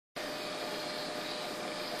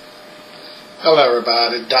Hello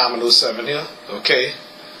everybody, Dominoes 7 here, okay?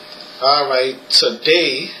 Alright,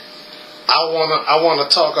 today I wanna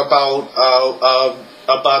talk about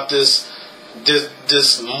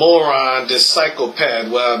this moron, this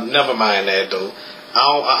psychopath. Well, never mind that though.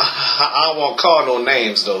 I don't want to call no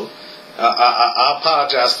names though. I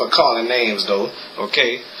apologize for calling names though,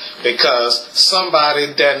 okay? Because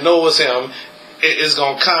somebody that knows him is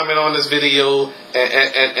gonna comment on this video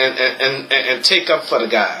and take up for the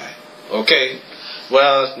guy. Okay,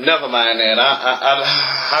 well, never mind that.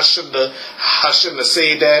 I shouldn't have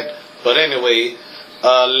said that. But anyway,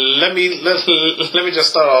 let me just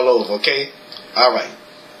start all over. Okay, all right.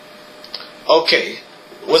 Okay,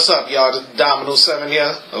 what's up, y'all? This Dominoes 7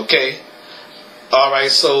 here. Okay, all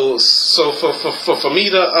right. So for me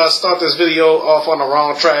to start this video off on the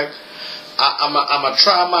wrong track, I'ma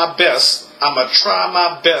try my best. I'ma try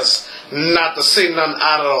my best not to say nothing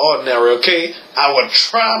out of the ordinary, okay? I would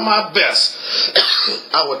try my best.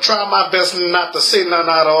 I would try my best not to say nothing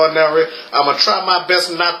out of the ordinary. I'm going to try my best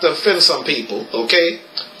not to offend some people, okay?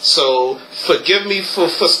 So, forgive me for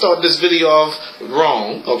starting this video off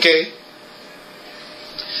wrong, okay?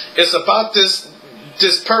 It's about this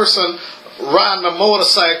person riding a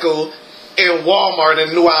motorcycle in Walmart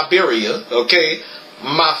in New Iberia, okay?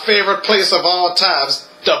 My favorite place of all times.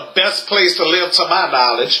 The best place to live, to my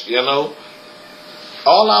knowledge, you know.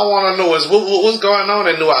 All I want to know is what's going on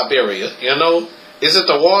in New Iberia, you know. Is it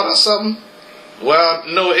the water or something? Well,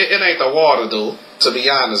 no, it ain't the water, though, to be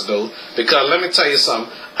honest, though. Because let me tell you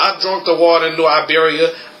something. I drank the water in New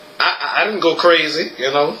Iberia. I didn't go crazy,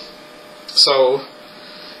 you know. So,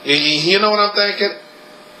 you know what I'm thinking?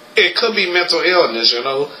 It could be mental illness, you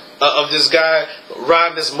know. Of this guy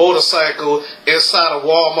riding this motorcycle inside of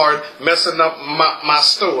Walmart, messing up my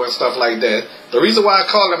store and stuff like that. The reason why I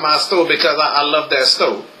call it my store because I love that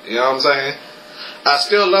store. You know what I'm saying? I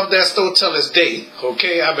still love that store till this day.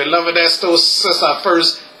 Okay, I've been loving that store since I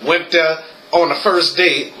first went there on the first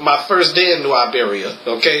day, my first day in New Iberia.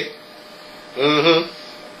 Okay.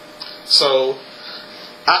 So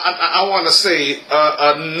I want to say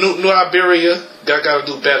New Iberia got to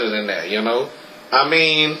do better than that. You know. I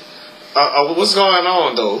mean. What's going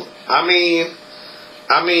on though? I mean,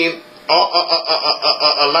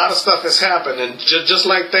 a lot of stuff is happening, just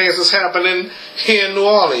like things is happening here in New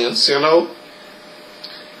Orleans. You know,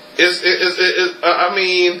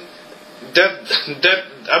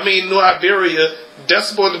 New Iberia, that's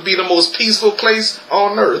supposed to be the most peaceful place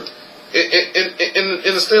on earth in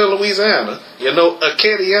the state of Louisiana. You know,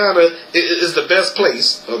 Acadiana is the best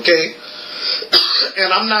place. Okay,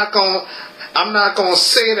 and I'm not gonna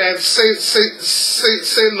say that,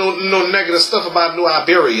 say no negative stuff about New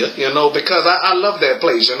Iberia, you know, because I love that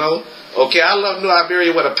place, you know. Okay, I love New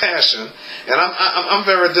Iberia with a passion, and I'm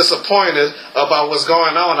very disappointed about what's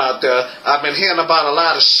going on out there. I've been hearing about a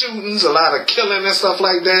lot of shootings, a lot of killing and stuff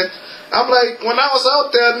like that. I'm like, when I was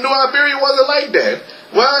out there, New Iberia wasn't like that.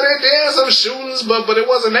 Well, there had some shootings, but it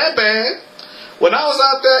wasn't that bad. When I was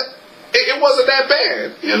out there, it wasn't that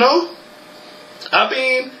bad, you know. I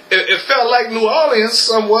mean, it felt like New Orleans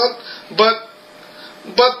somewhat, but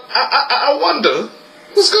I wonder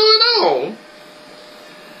what's going on.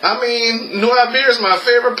 I mean, New Iberia is my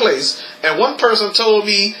favorite place, and one person told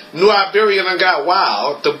me New Iberia done got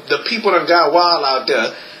wild. The people done got wild out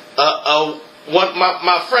there.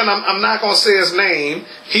 My friend, I'm not gonna say his name.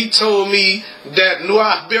 He told me that New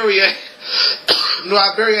Iberia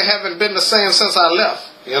haven't been the same since I left.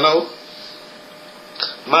 You know.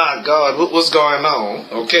 My God, what's going on?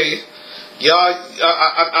 Okay, y'all.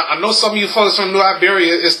 I know some of you folks from New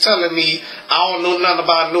Iberia is telling me I don't know nothing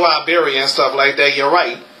about New Iberia and stuff like that. You're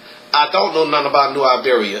right. I don't know nothing about New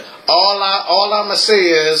Iberia. All I'm gonna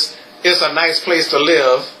say is it's a nice place to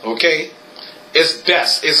live. Okay, it's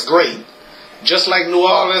best. It's great. Just like New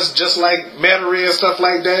Orleans, just like Metairie and stuff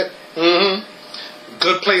like that.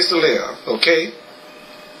 Good place to live. Okay.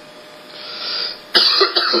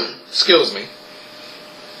 Excuse me.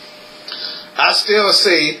 I still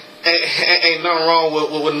say ain't nothing wrong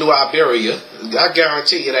with New Iberia. I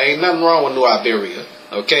guarantee you there ain't nothing wrong with New Iberia.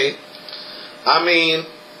 Okay? I mean,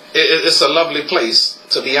 it's a lovely place,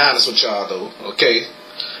 to be honest with y'all, though. Okay?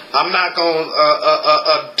 I'm not going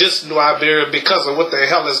to diss New Iberia because of what the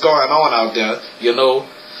hell is going on out there, you know.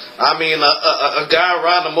 I mean, a guy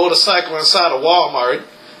riding a motorcycle inside of Walmart,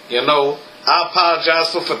 you know. I apologize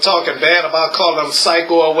for talking bad about calling him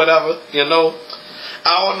psycho or whatever, you know.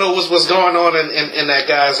 I don't know what's going on in that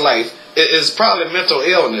guy's life. It's probably mental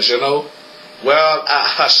illness, you know. Well,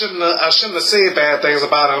 I shouldn't have said bad things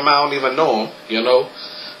about him. I don't even know him, you know.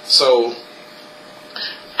 So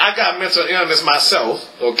I got mental illness myself,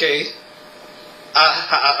 okay.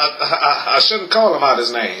 I shouldn't call him out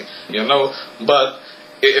his name, you know. But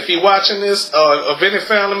if you're watching this, if any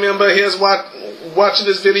family member here's watching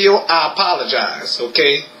this video, I apologize,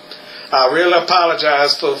 okay? I really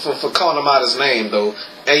apologize for calling him out his name, though.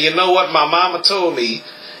 And you know what? My mama told me,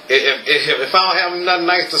 if I don't have nothing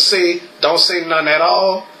nice to say, don't say nothing at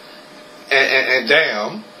all. And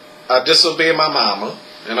damn, I disobeyed my mama.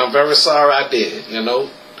 And I'm very sorry I did, you know.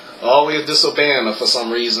 Always disobeying her for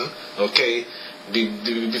some reason, okay?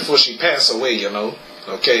 Before she passed away, you know,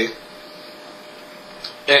 okay?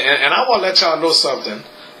 And I want to let y'all know something.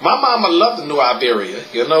 My mama loved New Iberia,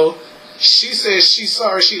 you know. She said she's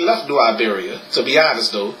sorry she left New Iberia, to be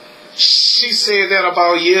honest, though. She said that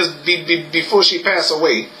about years before she passed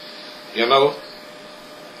away, you know.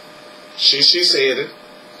 She said it,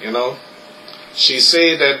 you know. She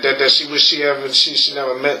said that she wish she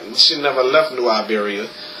never left New Iberia.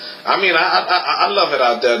 I mean, I love it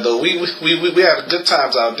out there, though. We had good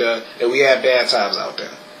times out there, and we had bad times out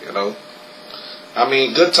there, you know. I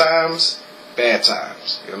mean, good times, bad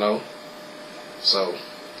times, you know. So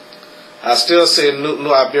I still say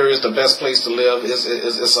New Iberia is the best place to live. It's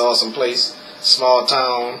an awesome place, small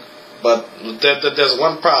town, but there's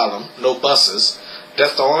one problem: no buses.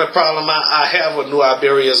 That's the only problem I have with New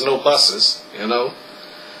Iberia is no buses, you know.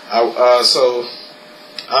 So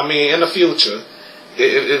I mean, in the future,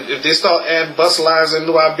 if they start adding bus lines in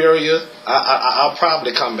New Iberia, I'll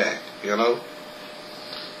probably come back, you know.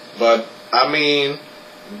 But I mean,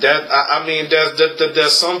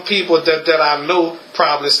 there's some people that I know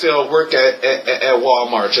probably still work at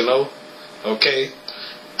Walmart, you know. Okay,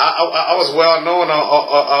 I was well known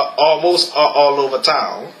almost all over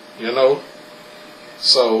town, you know.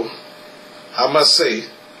 So I must say,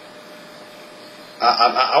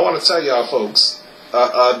 I want to tell y'all folks,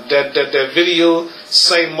 that video,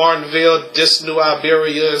 St. Martinville, this New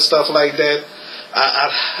Iberia and stuff like that,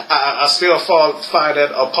 I still find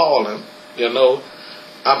that appalling, you know.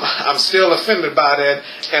 I'm still offended by that,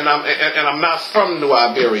 and I'm not from New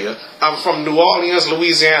Iberia. I'm from New Orleans,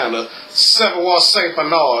 Louisiana, Saint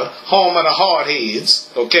Bernard, home of the hardheads.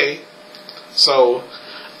 Okay, so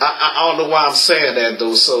I don't know why I'm saying that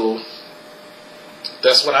though. So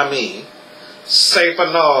that's what I mean. Saint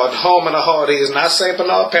Bernard, home of the hardheads, not Saint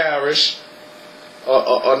Bernard Parish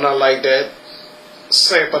or nothing like that.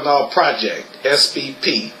 Saint Bernard Project,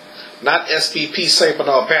 SBP, not SBP Saint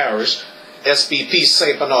Bernard Parish. SBP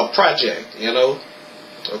St. Bernard Project, you know.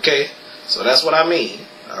 Okay? So that's what I mean.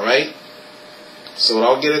 Alright? So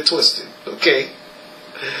don't get it twisted. Okay?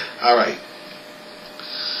 Alright.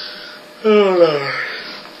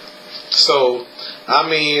 So, I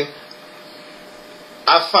mean,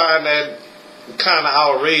 I find that kind of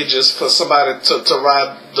outrageous for somebody to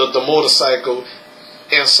ride the motorcycle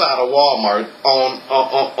inside a Walmart on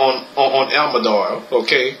Elmendorf.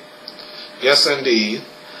 Okay? Yes, indeed.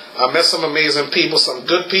 I met some amazing people, some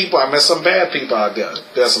good people. I met some bad people out there.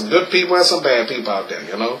 There's some good people and some bad people out there,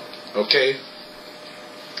 you know. Okay.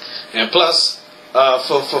 And plus,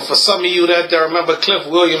 for some of you that remember Cliff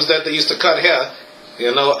Williams that they used to cut hair,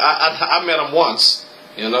 you know, I met him once,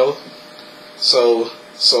 you know. So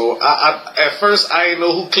I at first I didn't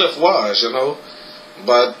know who Cliff was, you know,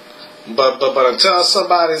 but until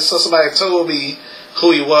somebody told me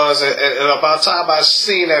who he was, and about the time I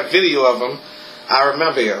seen that video of him, I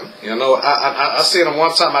remember him, you know. I seen him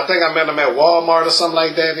one time. I think I met him at Walmart or something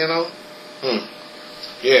like that, you know.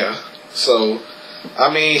 Yeah. So, I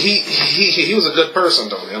mean, he was a good person,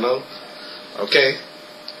 though, you know. Okay.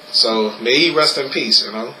 So may he rest in peace,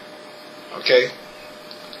 you know. Okay.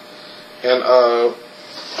 And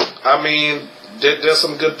I mean, there's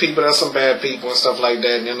some good people, there's some bad people and stuff like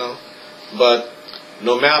that, you know. But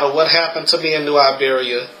no matter what happened to me in New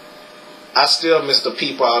Iberia, I still miss the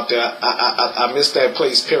people out there. I miss that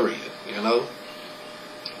place, period, you know.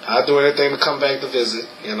 I do anything to come back to visit,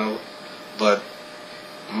 you know. But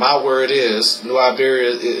my word is, New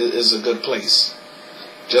Iberia is a good place.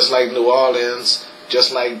 Just like New Orleans,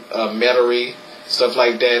 just like Metairie, stuff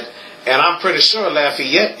like that. And I'm pretty sure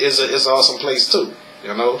Lafayette is an awesome place too,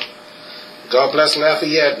 you know. God bless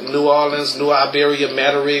Lafayette, New Orleans, New Iberia,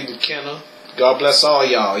 Metairie, McKenna. God bless all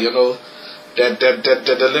y'all, you know. That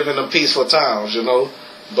live in them peaceful towns, you know.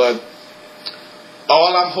 But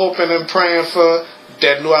all I'm hoping and praying for,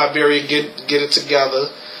 that New Iberia get it together,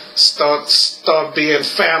 start being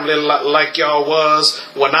family like y'all was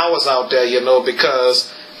when I was out there, you know,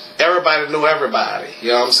 because everybody knew everybody, you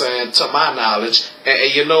know what I'm saying, to my knowledge.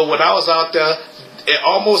 And you know, when I was out there,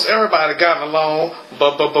 almost everybody got along,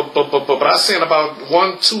 but I seen about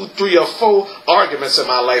 1, 2, 3, or 4 arguments in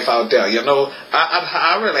my life out there. You know,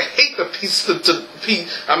 I really hate to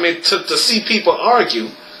see people argue.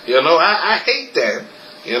 You know, I hate that.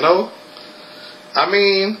 You know, I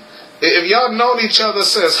mean, if y'all known each other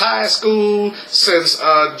since high school, since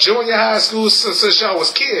junior high school, since y'all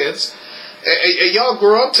was kids, and y'all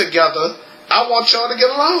grew up together, I want y'all to get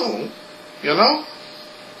along. You know.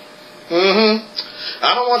 I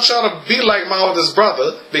don't want y'all to be like my oldest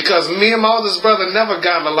brother, because me and my oldest brother never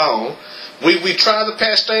got along. We tried to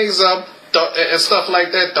patch things up and stuff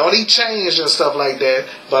like that. Thought he changed and stuff like that,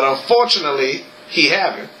 but unfortunately, he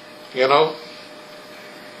haven't. You know.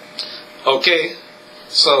 Okay,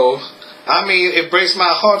 so I mean, it breaks my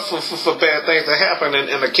heart for bad things to happen in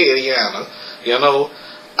Acadiana. You know.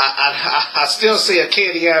 I still say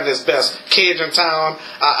Acadiana is best. Cajun town.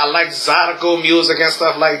 I like Zydeco music and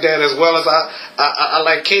stuff like that, as well as I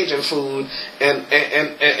like Cajun food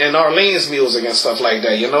and Orleans music and stuff like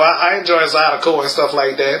that. You know, I enjoy Zydeco and stuff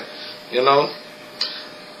like that. You know,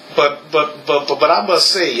 but I must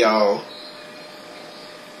say, y'all,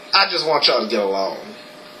 I just want y'all to get along.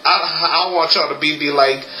 I want y'all to be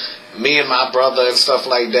like me and my brother and stuff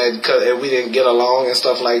like that, because we didn't get along and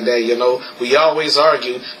stuff like that. You know, we always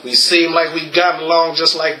argue. We seem like we got along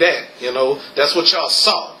just like that. You know, that's what y'all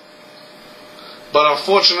saw. But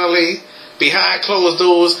unfortunately, behind closed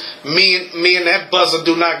doors, me and that buzzer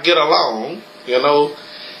do not get along. You know,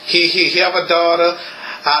 he have a daughter.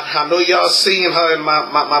 I know y'all seen her in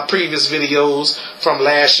my previous videos from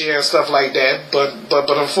last year and stuff like that. But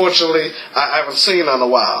unfortunately, I haven't seen her in a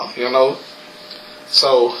while. You know,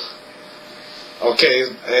 so. Okay,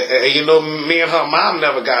 and you know, me and her mom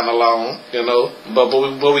never gotten along, you know, but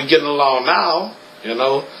we getting along now, you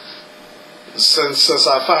know. Since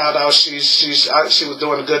I found out she was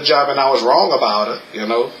doing a good job and I was wrong about her, you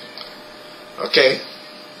know. Okay,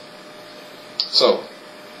 so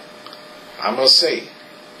I must say,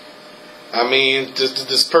 I mean,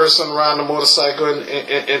 this person riding a motorcycle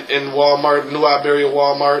in Walmart, New Iberia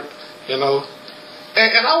Walmart, you know,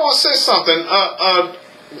 and I want to say something.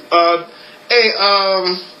 Hey,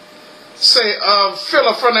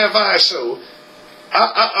 Philip from that Vice show.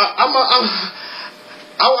 I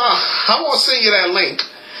want to send you that link.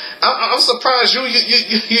 I'm surprised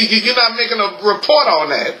you're not making a report on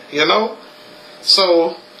that. You know.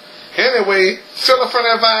 So anyway, Philip from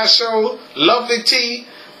that Vice show, Lovely T.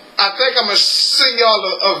 I think I'm gonna send y'all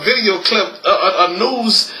a video clip, a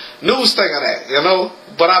news thing of that. You know.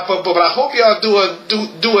 But I hope y'all do a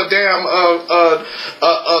damn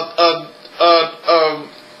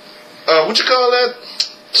what you call that?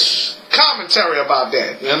 Commentary about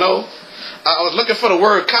that, you know? I was looking for the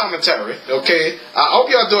word commentary, okay? I hope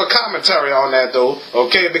y'all do a commentary on that, though,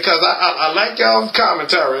 okay? Because I like y'all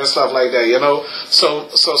commentary and stuff like that, you know? So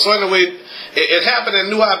anyway, it happened in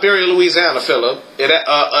New Iberia, Louisiana, Philip,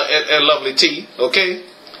 at Lovely T, okay?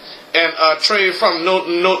 And Trey from Know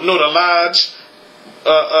the Lodge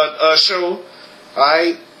show,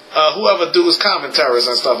 alright? Whoever does commentaries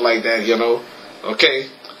and stuff like that, you know, okay.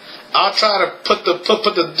 I'll try to put the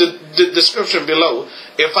description below.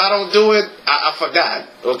 If I don't do it, I forgot,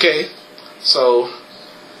 okay. So,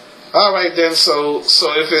 all right then. So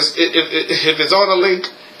if it's on a link,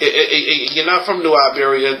 you're not from New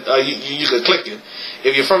Iberia, you can click it.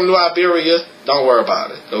 If you're from New Iberia, don't worry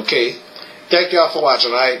about it, okay. Thank y'all for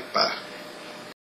watching. All right, bye.